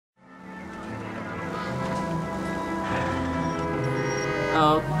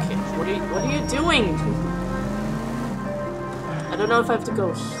Okay, what are you doing? I don't know if I have to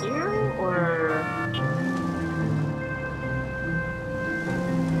go here or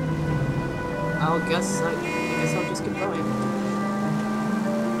I guess I'll just keep going.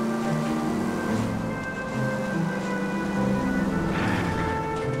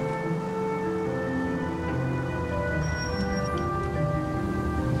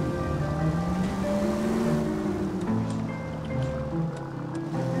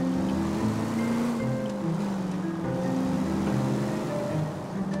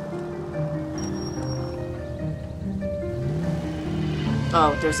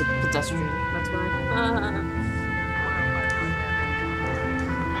 Oh, there's a pedestrian. That's why.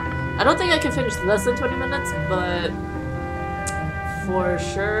 I don't think I can finish less than 20 minutes, but for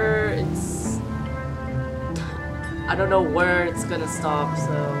sure it's... I don't know where it's gonna stop,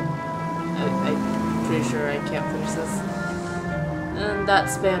 so I'm pretty sure I can't finish this in that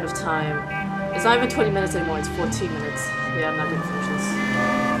span of time. It's not even 20 minutes anymore, it's 14 minutes. Yeah, I'm not gonna finish this.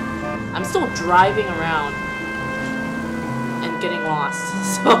 I'm still driving around and getting lost,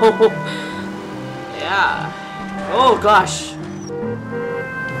 so yeah. Oh gosh.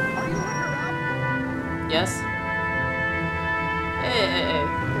 Yes? Hey,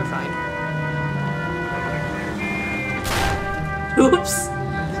 you're fine. Oops.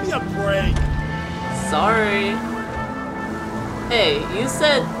 Give me a break. Sorry. Hey, you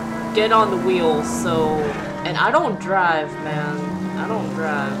said get on the wheel, so... And I don't drive, man. I don't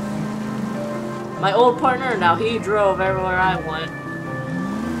drive. My old partner, now he drove everywhere I went.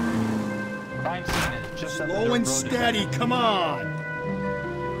 Crime scene is just up the Slow dirt and road steady, come on.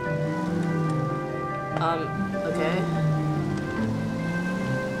 Okay.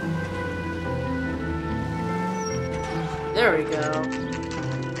 There we go.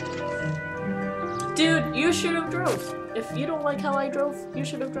 Dude, you should have drove. If you don't like how I drove, you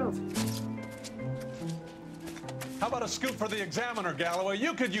should have drove. How about a scoop for the Examiner, Galloway?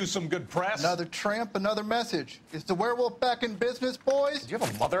 You could use some good press. Another tramp, another message. Is the werewolf back in business, boys? Do you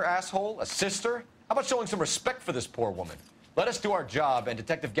have a mother, asshole? A sister? How about showing some respect for this poor woman? Let us do our job, and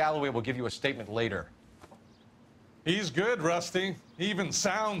Detective Galloway will give you a statement later. He's good, Rusty. He even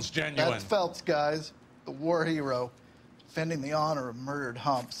sounds genuine. That's Phelps, guys. The war hero. Defending the honor of murdered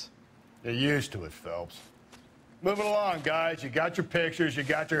humps. You're used to it, Phelps. Moving along, guys. You got your pictures, you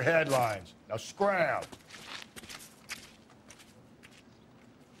got your headlines. Now scram.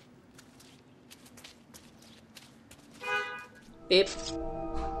 Beep.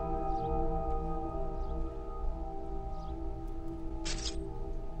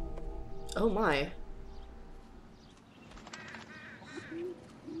 Oh my.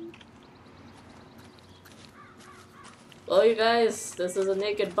 Well, you guys, this is a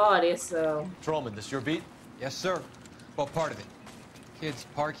naked body, so... Patrolman, this your beat? Yes, sir. Well, part of it. Kids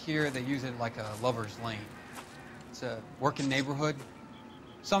park here, they use it like a lover's lane. It's a working neighborhood.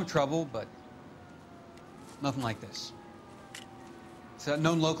 Some trouble, but nothing like this. It's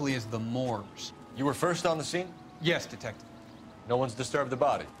known locally as the Moors. You were first on the scene? Yes, Detective. No one's disturbed the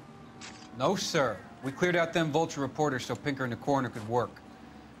body? No, sir. We cleared out them vulture reporters so Pinker and the coroner could work.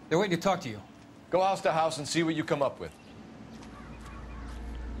 They're waiting to talk to you. Go house to house and see what you come up with.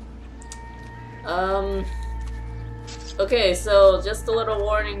 Okay, so just a little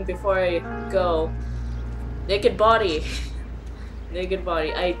warning before I go. Naked body. Naked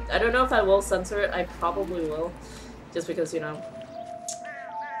body. I don't know if I will censor it. I probably will. Just because, you know,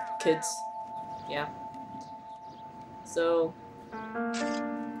 kids. Yeah. So,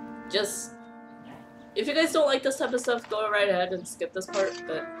 just, if you guys don't like this type of stuff, go right ahead and skip this part,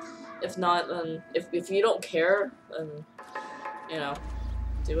 but if not, then, if you don't care, then, you know,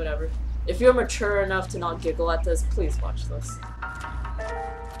 do whatever. If you're mature enough to not giggle at this, please watch this.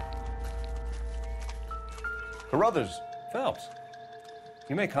 Carruthers. Phelps,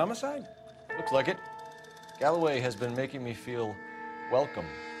 you make homicide? Looks like it. Galloway has been making me feel welcome.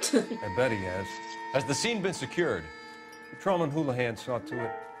 I bet he has. Has the scene been secured? Patrolman Houlihan saw to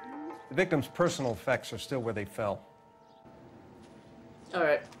it. The victim's personal effects are still where they fell.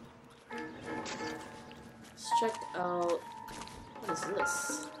 Alright. Let's check out... What is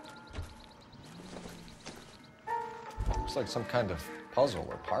this? Looks like some kind of puzzle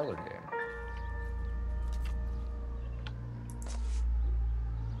or parlor game.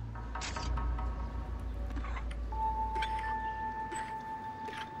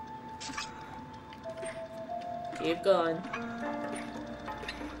 Keep going.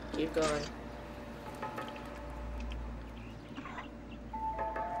 Keep going.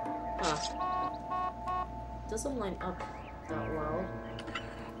 Huh. Doesn't line up that well.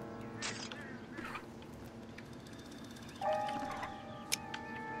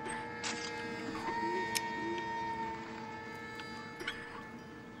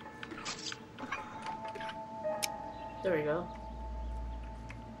 there we go.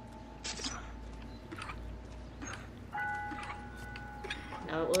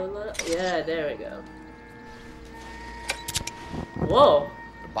 Now it will yeah, there we go. Whoa!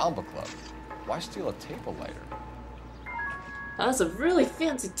 The Bomba Club. Why steal a table lighter? That's a really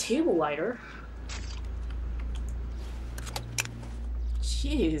fancy table lighter.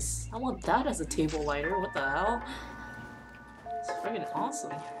 Jeez, I want that as a table lighter. What the hell? It's freaking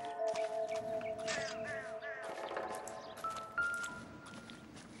awesome.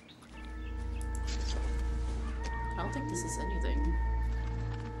 I don't think this is anything.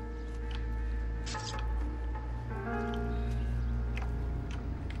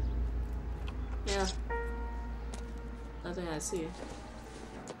 Yeah. Nothing I see.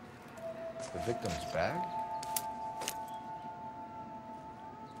 The victim's bag?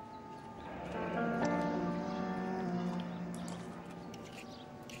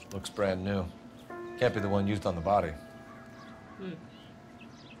 Looks brand new. Can't be the one used on the body. Hmm.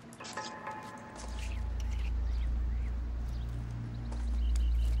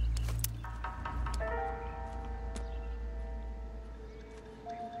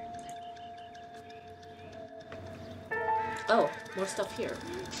 Oh, more stuff here.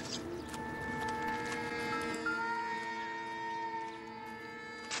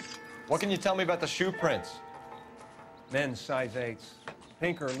 What can you tell me about the shoe prints? Men's size 8s.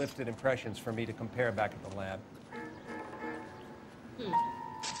 Pinker lifted impressions for me to compare back at the lab. Hmm.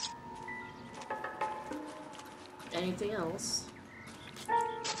 Anything else?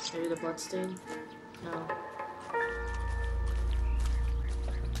 Maybe the bloodstain? No.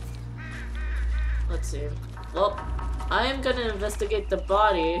 Let's see. Well, I am gonna investigate the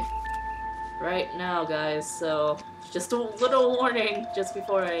body right now, guys, so just a little warning just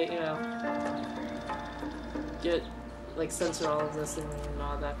before I, you know, get, like, censor all of this and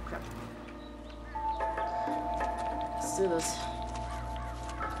all that crap. Let's do this.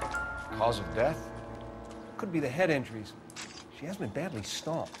 Cause of death? Could be the head injuries. She has been badly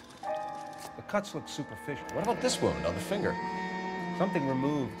stomped. The cuts look superficial. What about this wound on the finger? Something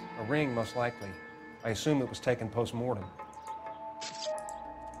removed. A ring, most likely. I assume it was taken post-mortem.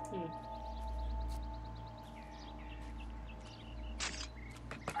 Hmm.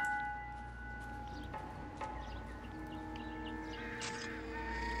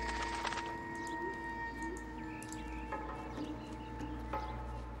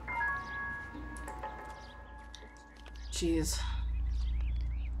 Jeez.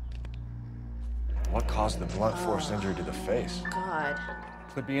 What caused the blunt force injury to the face? God.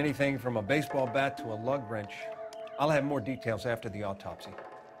 Could be anything from a baseball bat to a lug wrench. I'll have more details after the autopsy.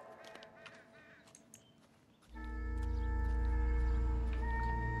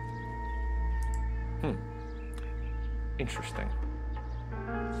 Interesting.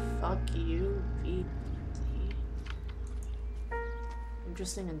 Fuck you, BD.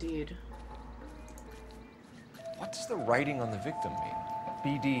 Interesting indeed. What does the writing on the victim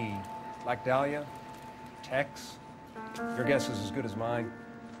mean? BD, like Dahlia, Tex. Your guess is as good as mine.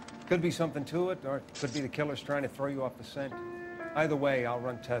 Could be something to it, or it could be the killer's trying to throw you off the scent. Either way, I'll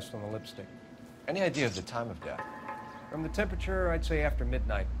run tests on the lipstick. Any idea of the time of death? From the temperature, I'd say after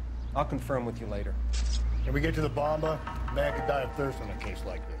midnight. I'll confirm with you later. Can we get to the Bomba? Man could die of thirst in a case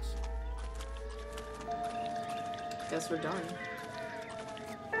like this. Guess we're done.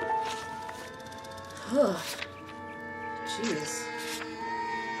 Jeez.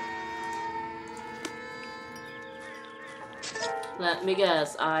 Let me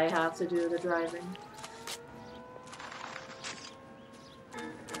guess, I have to do the driving.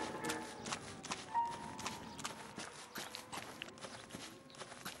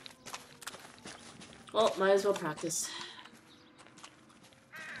 Well, might as well practice.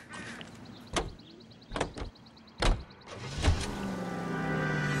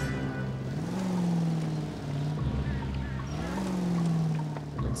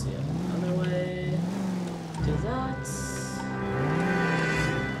 Let's see, other way. Do that.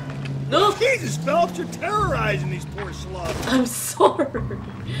 No! Jesus, Phelps, you're terrorizing these poor slugs. I'm sorry.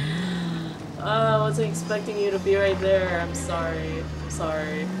 I wasn't expecting you to be right there. I'm sorry. I'm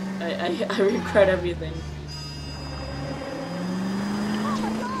sorry. I regret everything.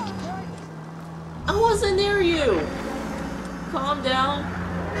 I wasn't near you! Calm down.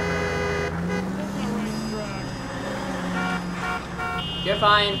 You're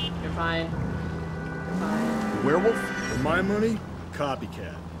fine. You're fine. You're fine. Werewolf? For my money,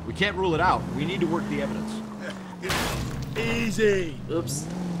 copycat. We can't rule it out. We need to work the evidence. Easy. Oops.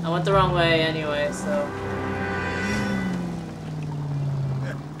 I went the wrong way anyway, so...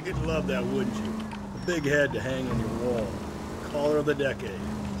 You'd love that, wouldn't you? A big head to hang on your wall. Caller of the decade.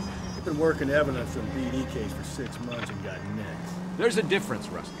 You've been working evidence on BD case for 6 months and got next. There's a difference,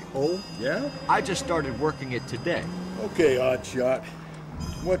 Rusty. Oh, yeah? I just started working it today. Okay, Oddshot.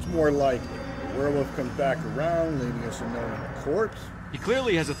 What's more likely? The werewolf comes back around, leaving us a knowing corpse? He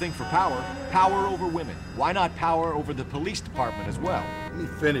clearly has a thing for power. Power over women. Why not power over the police department as well? Let me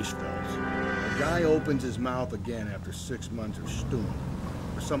finish, Phelps. A guy opens his mouth again after 6 months of stewing.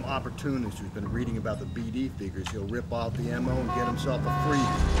 For some opportunist who's been reading about the BD figures, he'll rip off the MO and get himself a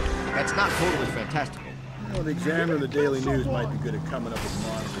freebie. That's not totally fantastical. You know, the Examiner and the Daily News might be good at coming up with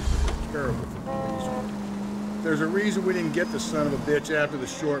monsters, but they're terrible for police work. There's a reason we didn't get the son of a bitch after the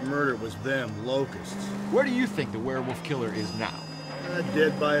short murder. It was them, locusts. Where do you think the werewolf killer is now?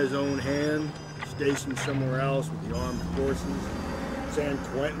 Dead by his own hand, stationed somewhere else with the armed forces. San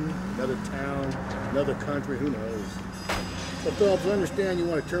Quentin, another town, another country, who knows? So, Phelps, I understand you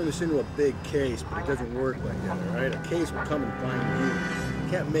want to turn this into a big case, but it doesn't work like that, all right? A case will come and find you. You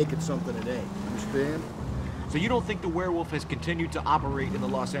can't make it something it ain't. Understand? So you don't think the werewolf has continued to operate in the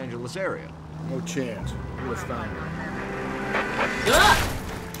Los Angeles area? No chance. We would have found him. Ah!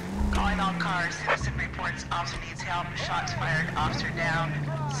 Calling all cars. Citizen reports officer needs help. Shots fired. Officer down.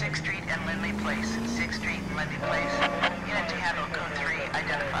 6th Street and Lindley Place. 6th Street and Lindley Place. Unit to handle code 3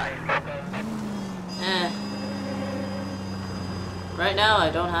 identified. Right now, I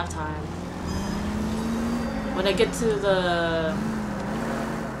don't have time. When I get to the...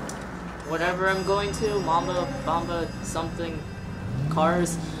 whatever I'm going to, Mamba, Bamba, something,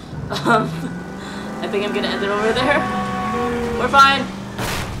 cars, I think I'm gonna end it over there. We're fine.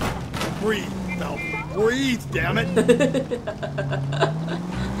 Breathe, Phelps. Breathe, damn it.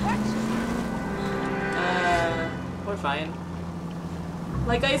 We're fine.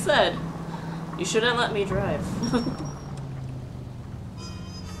 Like I said, you shouldn't let me drive.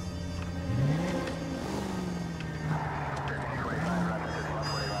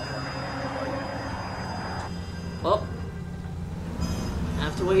 Well, I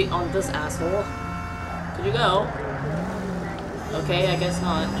have to wait on this asshole. Could you go? Okay, I guess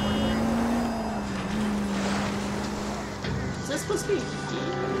not. Is this supposed to be?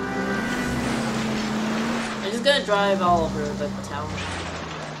 I'm just gonna drive all over the town.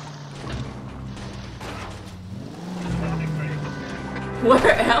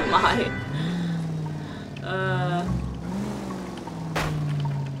 Where am I?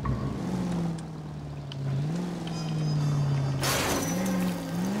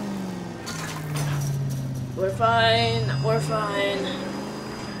 We're fine. We're fine.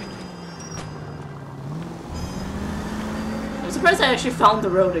 I'm surprised I actually found the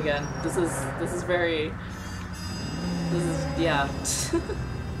road again. This is very. This is, yeah.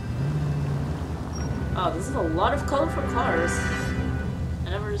 Oh, this is a lot of colorful cars.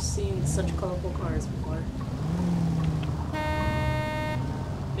 I've never seen such colorful cars before.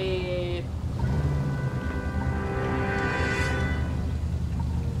 Beep.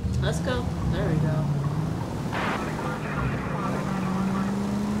 Let's go. There we go.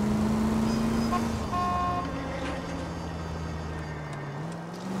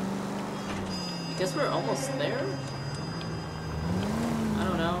 I guess we're almost there? I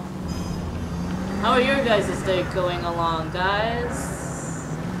don't know. How are your guys' day going along, guys?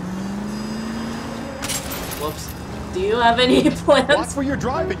 Whoops. Do you have any plans? Watch where you're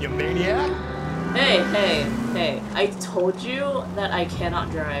driving, you maniac! Hey, hey, hey. I told you that I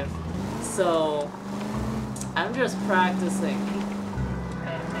cannot drive. So, I'm just practicing.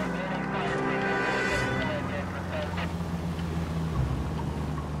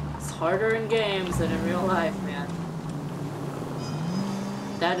 It's harder in games than in real life, man.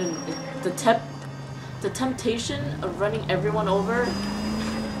 That and the temptation of running everyone over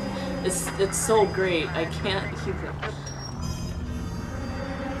it's so great. I can't even.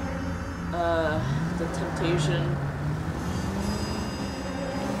 The temptation.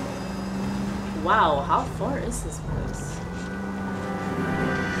 Wow, how far is this place?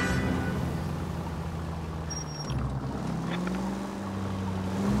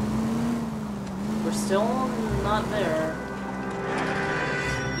 We're still not there.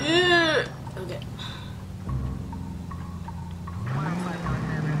 Yeah. Okay.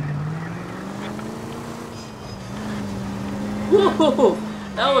 Whoa!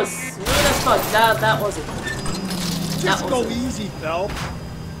 That was smooth as fuck. That wasn't. Just go easy, Phelps.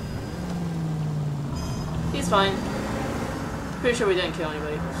 He's fine. Pretty sure we didn't kill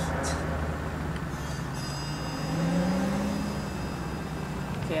anybody.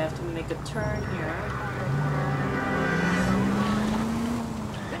 Okay, I have to make a turn here.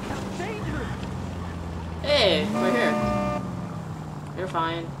 Hey, we're here. You're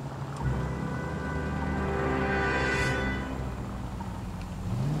fine.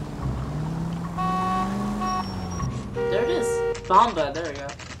 Bomba, there we go.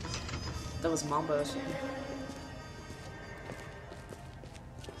 That was Mamba.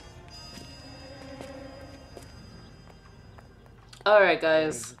 Alright,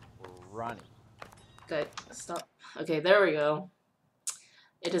 guys. Running. Okay, stop. Okay, there we go.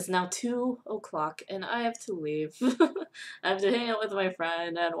 It is now 2 o'clock and I have to leave. I have to hang out with my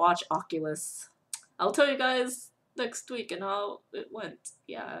friend and watch Oculus. I'll tell you guys next week and how it went.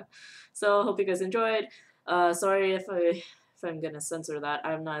 Yeah. So hope you guys enjoyed. Sorry if I'm gonna censor that.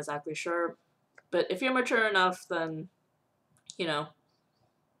 I'm not exactly sure. But if you're mature enough, then you know,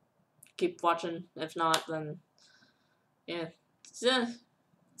 keep watching. If not, then yeah.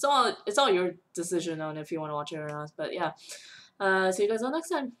 It's all your decision on if you want to watch it or not. But yeah. See you guys all next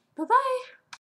time. Bye bye.